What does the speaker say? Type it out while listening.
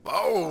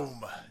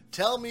Boom!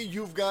 Tell me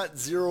you've got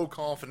zero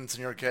confidence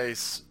in your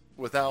case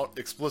without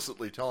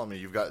explicitly telling me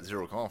you've got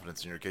zero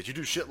confidence in your case. You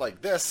do shit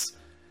like this.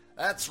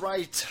 That's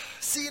right.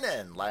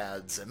 CNN,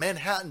 lads.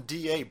 Manhattan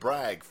DA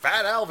Bragg.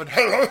 Fat Alvin.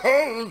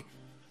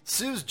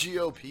 Sues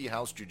GOP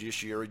House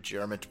Judiciary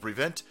Chairman to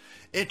prevent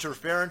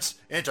interference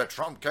into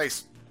Trump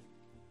case.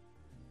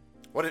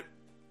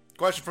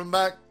 Question from the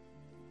back?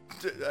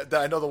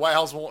 I know the White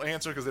House won't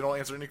answer because they don't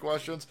answer any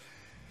questions.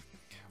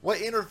 What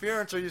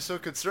interference are you so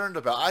concerned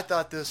about? I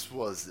thought this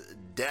was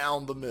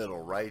down the middle,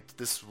 right?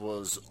 This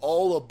was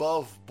all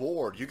above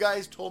board. You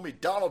guys told me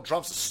Donald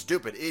Trump's a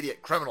stupid,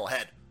 idiot, criminal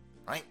head,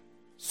 right?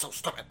 So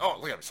stupid. Oh,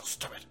 look at him, so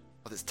stupid.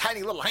 With his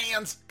tiny little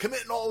hands,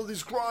 committing all of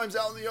these crimes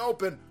out in the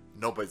open.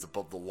 Nobody's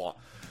above the law.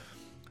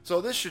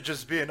 So this should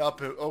just be an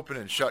open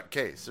and shut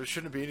case. There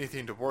shouldn't be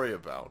anything to worry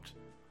about.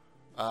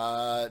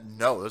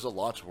 No, there's a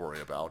lot to worry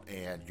about,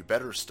 and you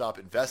better stop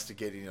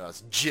investigating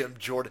us, Jim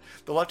Jordan.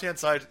 The left-hand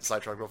side,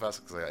 sidetrack real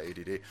fast because I got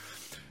ADD.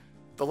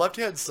 The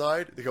left-hand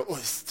side, they go, oh,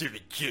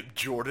 stupid Jim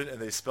Jordan, and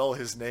they spell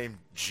his name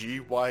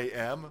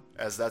G-Y-M,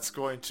 as that's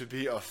going to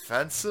be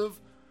offensive.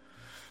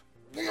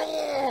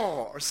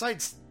 Our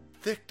side's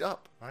thicked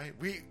up, right?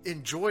 We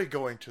enjoy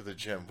going to the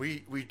gym.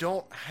 We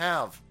don't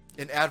have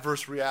an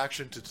adverse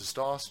reaction to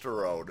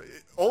testosterone.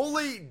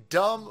 Only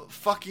dumb,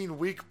 fucking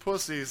weak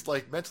pussies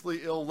like mentally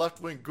ill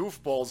left-wing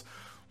goofballs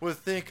would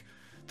think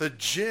the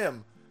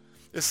gym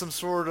is some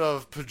sort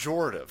of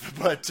pejorative.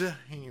 But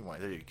anyway,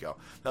 there you go.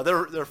 Now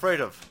they're afraid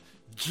of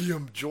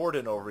Jim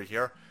Jordan over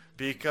here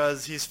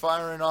because he's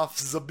firing off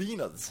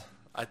subpoenas.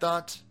 I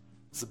thought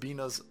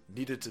subpoenas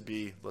needed to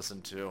be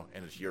listened to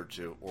and adhered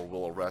to, or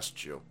we'll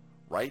arrest you,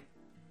 right?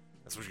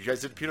 That's what you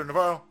guys did to Peter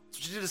Navarro. That's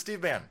what you did to Steve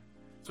Bannon.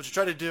 That's what you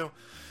tried to do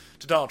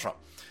to Donald Trump.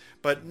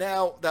 But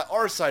now that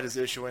our side is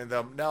issuing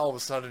them, now all of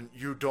a sudden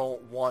you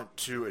don't want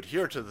to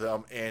adhere to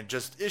them and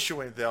just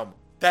issuing them.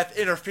 That's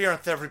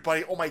interference,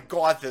 everybody. Oh my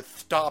God,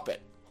 stop it.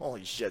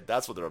 Holy shit,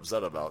 that's what they're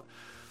upset about.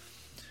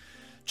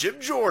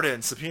 Jim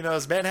Jordan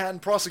subpoenas Manhattan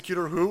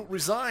prosecutor who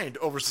resigned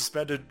over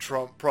suspended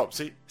Trump probe.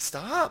 See,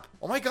 stop.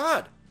 Oh my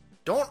God.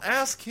 Don't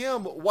ask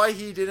him why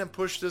he didn't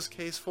push this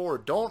case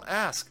forward. Don't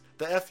ask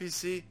the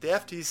FEC, the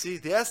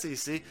FTC, the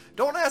SEC.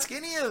 Don't ask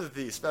any of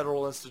these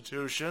federal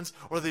institutions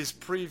or these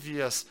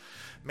previous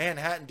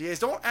Manhattan DAs.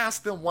 Don't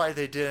ask them why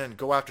they didn't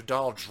go after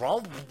Donald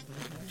Trump.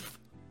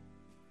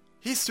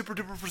 He's super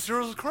duper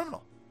serious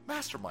criminal.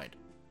 Mastermind.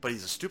 But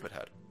he's a stupid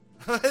head.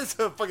 This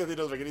fucking thing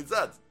doesn't make any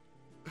sense.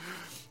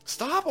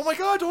 Stop. Oh my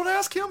God, don't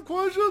ask him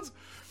questions.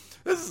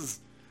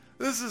 This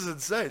is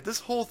insane.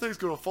 This whole thing's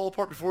going to fall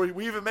apart before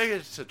we even make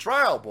it to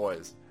trial,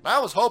 boys. And I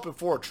was hoping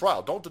for a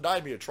trial. Don't deny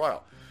me a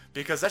trial.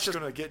 Because that's just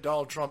going to get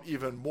Donald Trump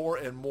even more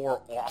and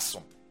more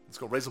awesome. It's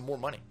going to raise him more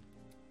money.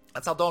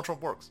 That's how Donald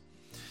Trump works.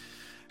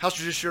 House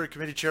Judiciary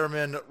Committee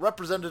Chairman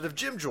Representative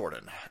Jim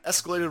Jordan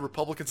escalated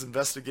Republicans'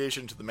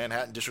 investigation into the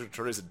Manhattan District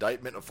Attorney's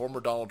indictment of former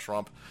Donald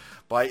Trump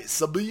by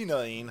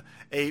subpoenaing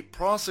a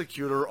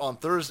prosecutor on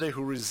Thursday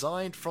who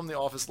resigned from the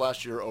office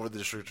last year over the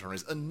District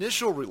Attorney's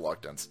initial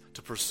reluctance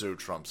to pursue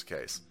Trump's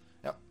case.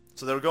 Yep.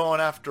 So they were going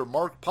after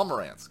Mark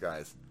Pomerantz,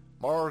 guys.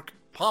 Mark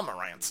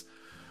Pomerantz.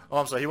 Oh,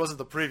 I'm sorry, he wasn't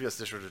the previous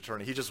district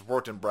attorney. He just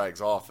worked in Bragg's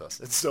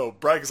office. And so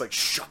Bragg is like,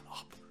 shut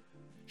up.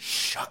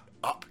 Shut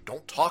up.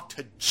 Don't talk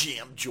to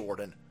Jim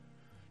Jordan.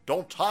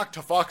 Don't talk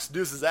to Fox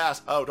News'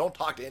 ass. Oh, don't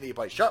talk to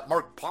anybody. Shut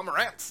Mark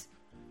Pomerantz.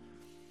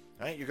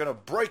 Right? You're going to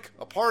break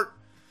apart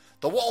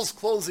the walls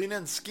closing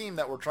in scheme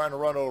that we're trying to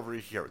run over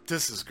here.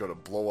 This is going to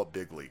blow up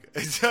big league.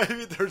 I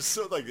mean, they're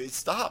so like,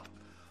 stop.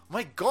 Oh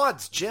my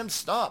God, Jim,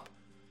 stop.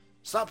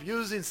 Stop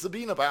using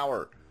subpoena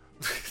power.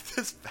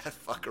 This fat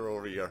fucker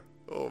over here.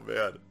 Oh,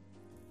 man.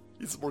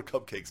 Need some more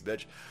cupcakes,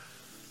 bitch.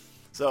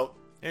 So,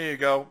 here you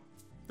go.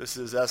 This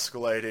is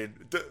escalating.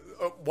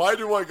 Why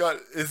do I got...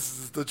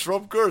 It's the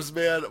Trump curse,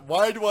 man.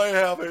 Why do I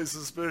have a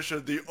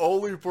suspicion the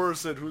only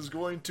person who's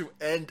going to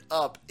end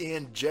up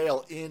in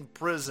jail, in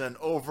prison,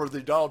 over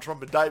the Donald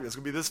Trump indictment is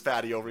going to be this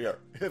fatty over here.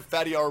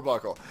 Fatty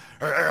Arbuckle.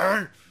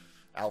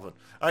 Alvin.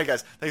 Alright,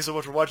 guys. Thanks so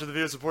much for watching the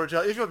video. Support the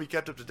channel. If you want to be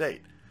kept up to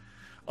date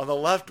on the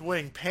left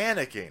wing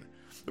panicking...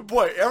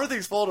 Boy,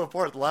 everything's fallen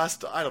apart the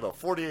last,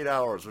 48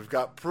 hours. We've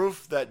got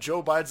proof that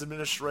Joe Biden's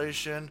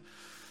administration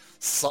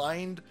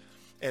signed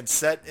and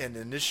set and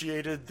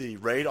initiated the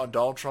raid on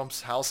Donald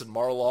Trump's house in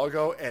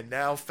Mar-a-Lago, and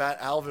now Fat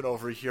Alvin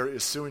over here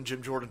is suing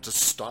Jim Jordan to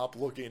stop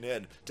looking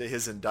into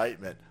his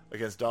indictment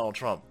against Donald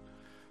Trump.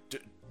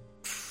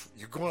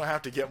 You're going to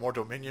have to get more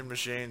Dominion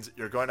machines.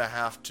 You're going to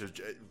have to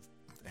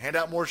hand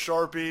out more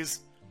Sharpies,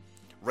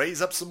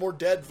 raise up some more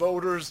dead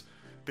voters,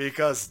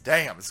 because,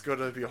 damn, it's going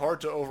to be hard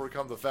to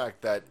overcome the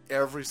fact that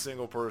every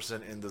single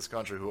person in this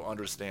country who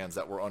understands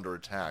that we're under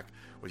attack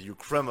with you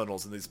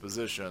criminals in these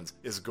positions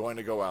is going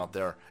to go out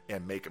there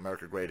and make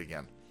America great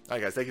again.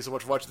 Alright, guys, thank you so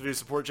much for watching the video.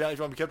 Support the channel if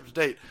you want to be kept up to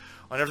date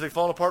on everything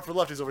falling apart for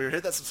lefties over here.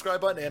 Hit that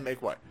subscribe button and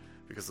make way,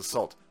 because the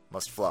salt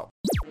must flow.